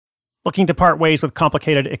Looking to part ways with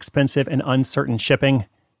complicated, expensive, and uncertain shipping?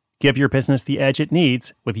 Give your business the edge it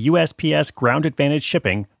needs with USPS Ground Advantage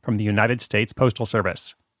shipping from the United States Postal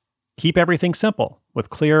Service. Keep everything simple with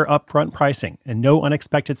clear upfront pricing and no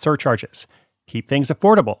unexpected surcharges. Keep things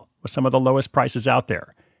affordable with some of the lowest prices out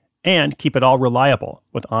there. And keep it all reliable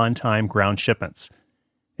with on-time ground shipments.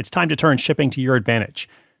 It's time to turn shipping to your advantage.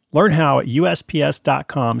 Learn how at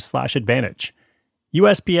USPS.com/advantage.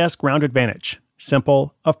 USPS Ground Advantage.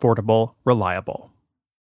 Simple, affordable, reliable.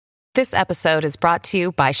 This episode is brought to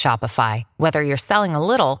you by Shopify. Whether you're selling a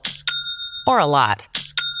little or a lot,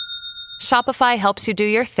 Shopify helps you do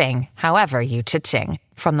your thing, however you cha-ching.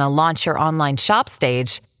 From the launch your online shop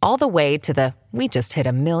stage, all the way to the we just hit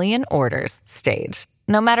 1 million orders stage.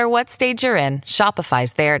 No matter what stage you're in,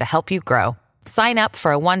 Shopify's there to help you grow. Sign up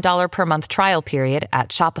for a $1 per month trial period at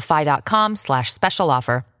shopify.com/special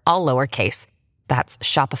offer, all lowercase. That's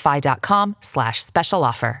shopify.com/special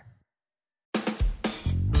offer.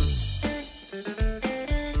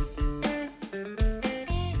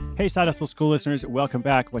 Hey, Side Hustle School listeners, welcome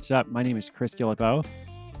back. What's up? My name is Chris Guillebeau.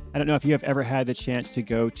 I don't know if you have ever had the chance to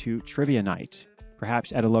go to trivia night,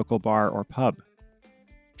 perhaps at a local bar or pub.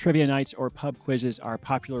 Trivia nights or pub quizzes are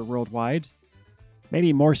popular worldwide,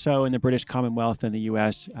 maybe more so in the British Commonwealth than the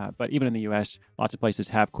US, but even in the US, lots of places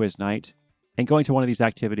have quiz night. And going to one of these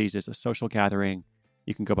activities is a social gathering.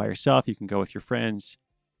 You can go by yourself, you can go with your friends.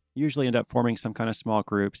 You usually end up forming some kind of small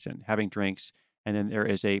groups and having drinks. And then there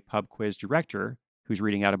is a pub quiz director who's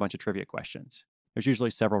reading out a bunch of trivia questions. There's usually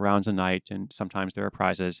several rounds a night, and sometimes there are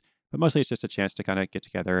prizes, but mostly it's just a chance to kind of get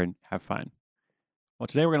together and have fun. Well,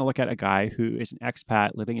 today we're going to look at a guy who is an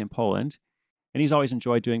expat living in Poland, and he's always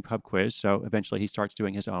enjoyed doing pub quiz, so eventually he starts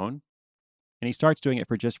doing his own. And he starts doing it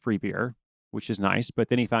for just free beer, which is nice, but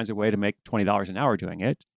then he finds a way to make $20 an hour doing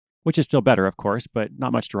it, which is still better, of course, but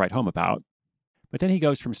not much to write home about. But then he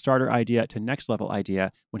goes from starter idea to next level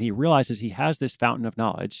idea when he realizes he has this fountain of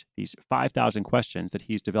knowledge, these 5,000 questions that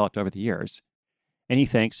he's developed over the years, and he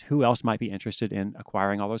thinks who else might be interested in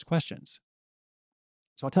acquiring all those questions.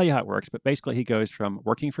 So I'll tell you how it works, but basically he goes from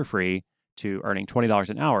working for free to earning $20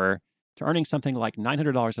 an hour to earning something like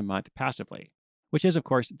 $900 a month passively, which is, of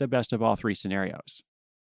course, the best of all three scenarios.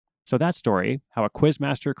 So that story, how a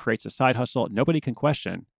quizmaster creates a side hustle nobody can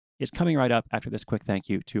question, is coming right up after this quick thank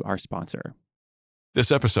you to our sponsor.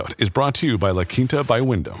 This episode is brought to you by La Quinta by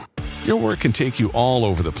Wyndham. Your work can take you all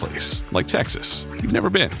over the place, like Texas. You've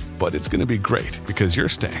never been, but it's going to be great because you're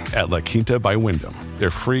staying at La Quinta by Wyndham.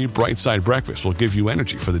 Their free Bright Side breakfast will give you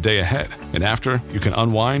energy for the day ahead. And after, you can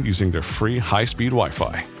unwind using their free high-speed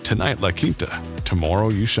Wi-Fi. Tonight, La Quinta. Tomorrow,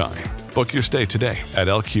 you shine. Book your stay today at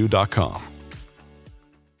lq.com.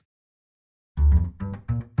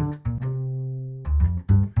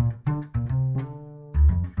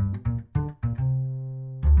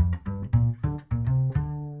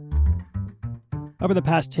 Over the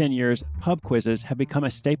past 10 years, pub quizzes have become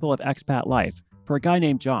a staple of expat life for a guy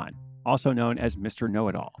named John, also known as Mr.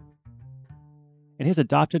 Know-It-All. In his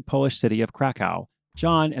adopted Polish city of Krakow,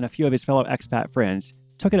 John and a few of his fellow expat friends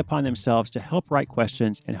took it upon themselves to help write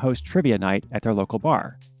questions and host trivia night at their local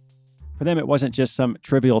bar. For them, it wasn't just some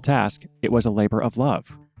trivial task, it was a labor of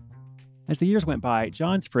love. As the years went by,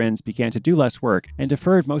 John's friends began to do less work and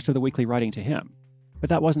deferred most of the weekly writing to him. But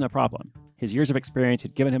that wasn't a problem. His years of experience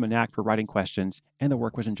had given him a knack for writing questions, and the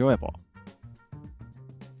work was enjoyable.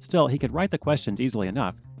 Still, he could write the questions easily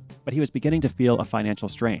enough, but he was beginning to feel a financial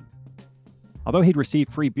strain. Although he'd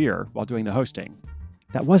received free beer while doing the hosting,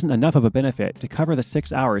 that wasn't enough of a benefit to cover the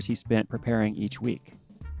 6 hours he spent preparing each week.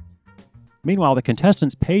 Meanwhile, the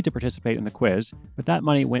contestants paid to participate in the quiz, but that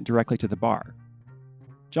money went directly to the bar.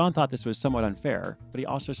 John thought this was somewhat unfair, but he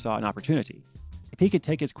also saw an opportunity. If he could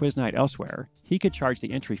take his quiz night elsewhere, he could charge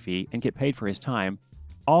the entry fee and get paid for his time,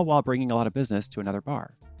 all while bringing a lot of business to another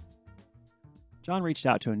bar. John reached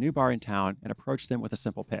out to a new bar in town and approached them with a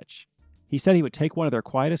simple pitch. He said he would take one of their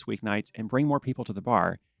quietest weeknights and bring more people to the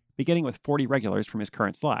bar, beginning with 40 regulars from his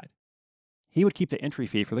current slot. He would keep the entry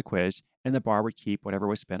fee for the quiz, and the bar would keep whatever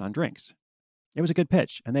was spent on drinks. It was a good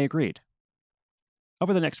pitch, and they agreed.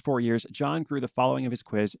 Over the next 4 years, John grew the following of his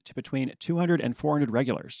quiz to between 200 and 400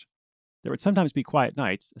 regulars. There would sometimes be quiet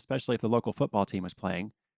nights, especially if the local football team was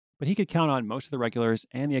playing, but he could count on most of the regulars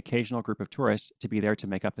and the occasional group of tourists to be there to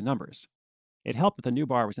make up the numbers. It helped that the new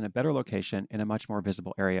bar was in a better location in a much more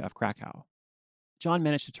visible area of Krakow. John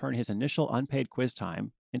managed to turn his initial unpaid quiz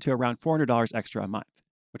time into around $400 extra a month,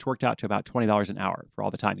 which worked out to about $20 an hour for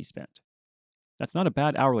all the time he spent. That's not a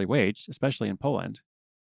bad hourly wage, especially in Poland.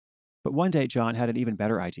 But one day, John had an even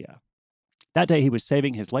better idea. That day, he was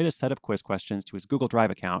saving his latest set of quiz questions to his Google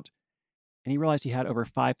Drive account, and he realized he had over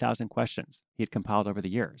 5,000 questions he had compiled over the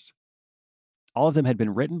years. All of them had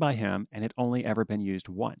been written by him and had only ever been used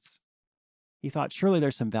once. He thought, surely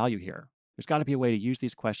there's some value here. There's got to be a way to use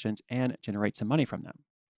these questions and generate some money from them.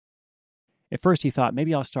 At first, he thought,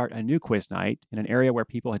 maybe I'll start a new quiz night in an area where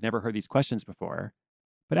people had never heard these questions before.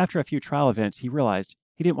 But after a few trial events, he realized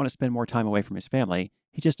he didn't want to spend more time away from his family.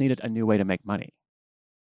 He just needed a new way to make money.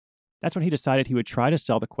 That's when he decided he would try to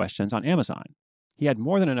sell the questions on Amazon. He had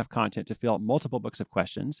more than enough content to fill multiple books of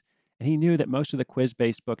questions, and he knew that most of the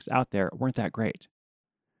quiz-based books out there weren't that great.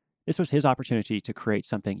 This was his opportunity to create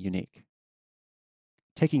something unique.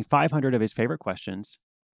 Taking 500 of his favorite questions,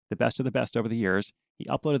 the best of the best over the years, he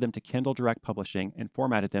uploaded them to Kindle Direct Publishing and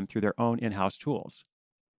formatted them through their own in-house tools.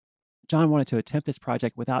 John wanted to attempt this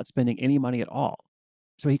project without spending any money at all,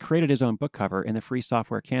 so he created his own book cover in the free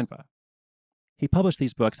software Canva. He published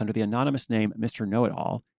these books under the anonymous name Mr.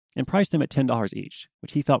 Know-It-All and priced them at $10 each,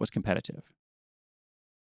 which he felt was competitive.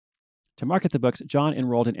 To market the books, John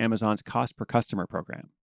enrolled in Amazon's cost per customer program.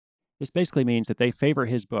 This basically means that they favor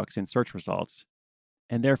his books in search results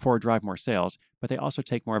and therefore drive more sales, but they also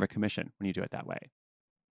take more of a commission when you do it that way.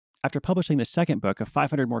 After publishing the second book of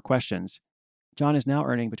 500 more questions, John is now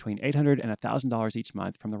earning between $800 and $1,000 each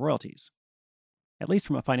month from the royalties. At least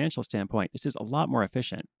from a financial standpoint, this is a lot more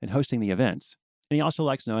efficient than hosting the events, and he also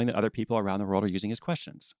likes knowing that other people around the world are using his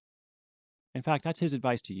questions. In fact, that's his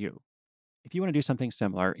advice to you. If you want to do something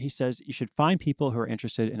similar, he says you should find people who are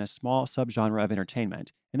interested in a small subgenre of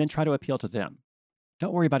entertainment and then try to appeal to them.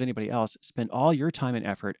 Don't worry about anybody else. Spend all your time and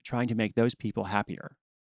effort trying to make those people happier.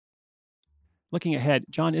 Looking ahead,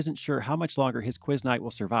 John isn't sure how much longer his quiz night will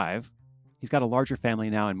survive. He's got a larger family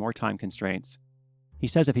now and more time constraints. He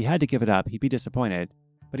says if he had to give it up, he'd be disappointed,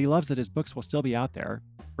 but he loves that his books will still be out there,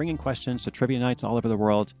 bringing questions to trivia nights all over the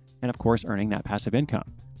world, and of course, earning that passive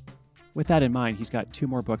income. With that in mind, he's got 2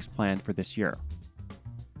 more books planned for this year.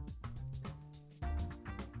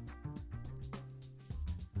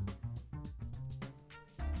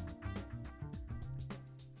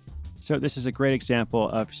 So this is a great example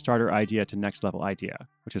of starter idea to next level idea,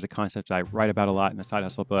 which is a concept I write about a lot in the Side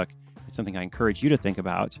Hustle book. It's something I encourage you to think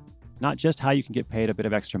about, not just how you can get paid a bit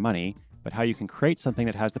of extra money, but how you can create something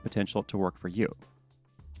that has the potential to work for you.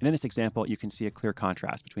 And in this example, you can see a clear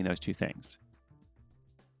contrast between those two things.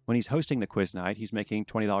 When he's hosting the quiz night, he's making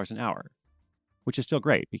 $20 an hour, which is still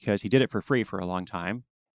great because he did it for free for a long time.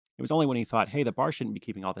 It was only when he thought, hey, the bar shouldn't be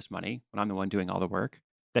keeping all this money when I'm the one doing all the work,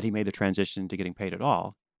 that he made the transition to getting paid at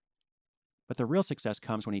all. But the real success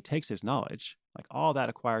comes when he takes his knowledge, like all that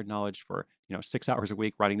acquired knowledge for 6 hours a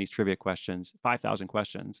week writing these trivia questions, 5,000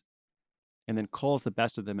 questions, and then culls the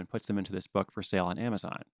best of them and puts them into this book for sale on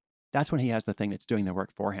Amazon. That's when he has the thing that's doing the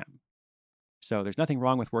work for him. So there's nothing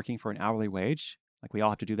wrong with working for an hourly wage. Like we all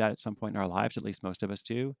have to do that at some point in our lives, at least most of us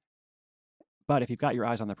do. But if you've got your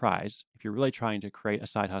eyes on the prize, if you're really trying to create a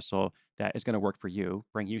side hustle that is going to work for you,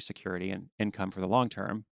 bring you security and income for the long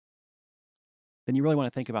term, then you really want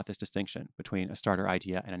to think about this distinction between a starter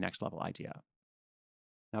idea and a next level idea.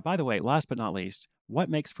 Now, by the way, last but not least, what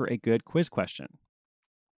makes for a good quiz question?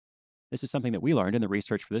 This is something that we learned in the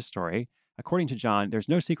research for this story. According to John, there's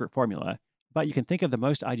no secret formula, but you can think of the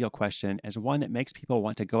most ideal question as one that makes people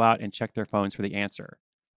want to go out and check their phones for the answer,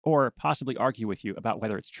 or possibly argue with you about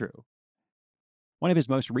whether it's true. One of his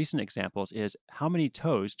most recent examples is, how many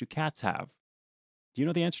toes do cats have? Do you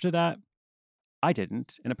know the answer to that? I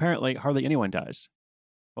didn't, and apparently hardly anyone does.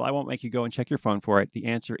 Well, I won't make you go and check your phone for it. The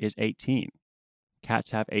answer is 18. Cats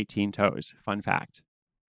have 18 toes. Fun fact.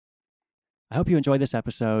 I hope you enjoyed this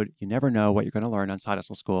episode. You never know what you're going to learn on Side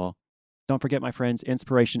Hustle School. Don't forget, my friends,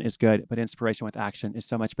 inspiration is good, but inspiration with action is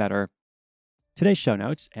so much better. Today's show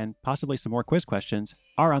notes and possibly some more quiz questions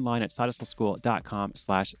are online at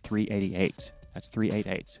sidehustleschool.com/388. That's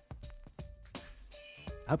 388.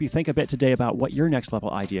 I hope you think a bit today about what your next level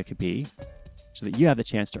idea could be so that you have the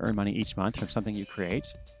chance to earn money each month from something you create.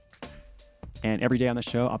 And every day on the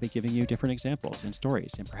show, I'll be giving you different examples and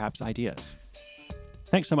stories and perhaps ideas.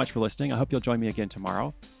 Thanks so much for listening. I hope you'll join me again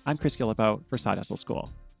tomorrow. I'm Chris Guillebeau for Side Hustle School.